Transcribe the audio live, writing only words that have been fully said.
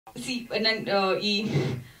C ಈ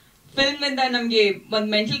film ಇಂದ ನಮ್ಗೆ ಒಂದು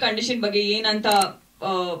ಮೆಂಟಲ್ ಕಂಡೀಷನ್ ಬಗ್ಗೆ ಏನಂತ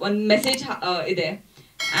ಒಂದು ಮೆಸೇಜ್ ಇದೆ.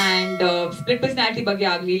 And split personality ಬಗ್ಗೆ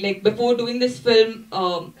ಆಗಲಿ, like before doing this film,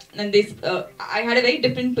 I had a very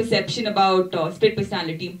different perception about split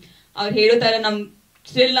personality. ಅವ್ರು ಹೇಳೋ ತರ ನಮ್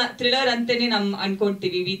ಥ್ರಿಲ್ಲರ್ ಅಂತಾನೆ ನಮ್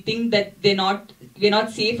ಅನ್ಕೊಂತೀವಿ. We think that we're not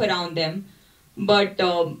safe around them. But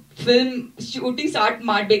film shooting start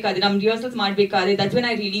ಮಾಡ್ಬೇಕಾದ್ರೆ, ನಮ್ ರಿಹರ್ಸಲ್ಸ್ ಮಾಡ್ಬೇಕಾದ್ರೆ, that's when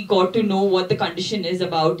I really got to know what the condition is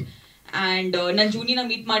about. And ನಾನು ಜೂನಿನ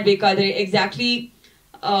ಮೀಟ್ ಮಾಡ್ಬೇಕಾದ್ರೆ exactly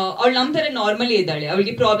ಅವಳು ನಮ್ಮ ತರ ನಾರ್ಮಲಿ ಇದ್ದಾಳೆ,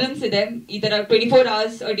 ಅವಳಿಗೆ ಪ್ರಾಬ್ಲಮ್ಸ್ ಇದೆ, ಈ ತರ 24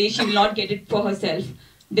 hours a day she will not get it for herself,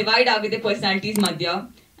 divide ಆಗಿದೆ ಪರ್ಸನಾಲಿಟೀಸ್ ಮಧ್ಯ,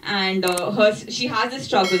 and she has the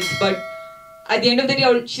struggles, but at the end of the day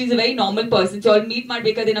she is a very normal person. So ಅವಳು meet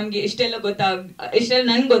ಮಾಡ್ಬೇಕಾದ್ರೆ ನಮ್ಗೆ ಇಷ್ಟೆಲ್ಲ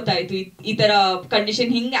ನನ್ಗೆ ಗೊತ್ತಾಯ್ತು ಈ ತರ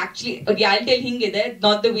ಕಂಡೀಷನ್ ಹಿಂಗ್ ಆಕ್ಚುಲಿ ರಿಯಾಲಿಟಿಯಲ್ಲಿ ಹಿಂಗಿದೆ,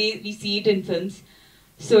 not the way we C it in films.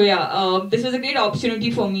 So this was a great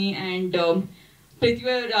opportunity for me, and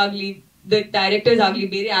Prithvivar agli, the directors agli,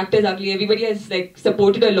 bere actors agli, everybody has like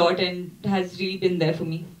supported a lot and has really been there for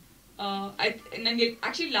me. ನನಗೆ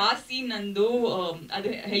actually last scene ನಂದು ಅದು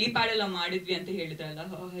helipad ಎಲ್ಲ ಮಾಡಿದ್ವಿ ಅಂತ ಹೇಳಿದ್ರಲ್ಲ,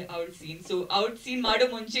 out scene. So out scene ಮಾಡೋ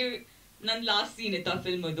ಮುಂಚೆ ನನ್ನ ಲಾಸ್ಟ್ ಸೀನ್ ಇತ್ತು ಆ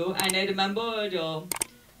ಫಿಲ್ಮ್ ಅದು. And I remember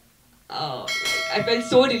I felt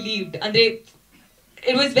so relieved. ಅಂದ್ರೆ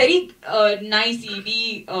ಇಟ್ ವಾಸ್ ವೆರಿ ನೈಸ್. ಈ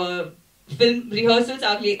ಫಿಲ್ಮ್ ರಿಹರ್ಸಲ್ಸ್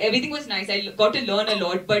ಆಗಲಿ, everything was nice. I got to learn a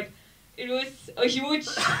lot, but it was a huge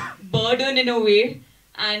burden in a way,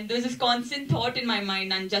 and there was this constant thought in my mind,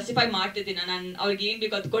 nan justify ಮಾಡ್ತಿದ್ದೀನ, ನಾನು ಅವ್ರಿಗೆ ಏನ್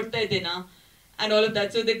ಬೇಕು ಅದು ಕೊಡ್ತಾ ಇದ್ದೀನ, and all of that.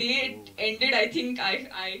 So the day it ended, I think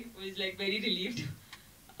I was like very relieved,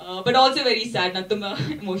 but also very sad. ನಾನು ತುಂಬಾ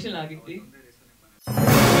emotional ಆಗಿದ್ದೆ.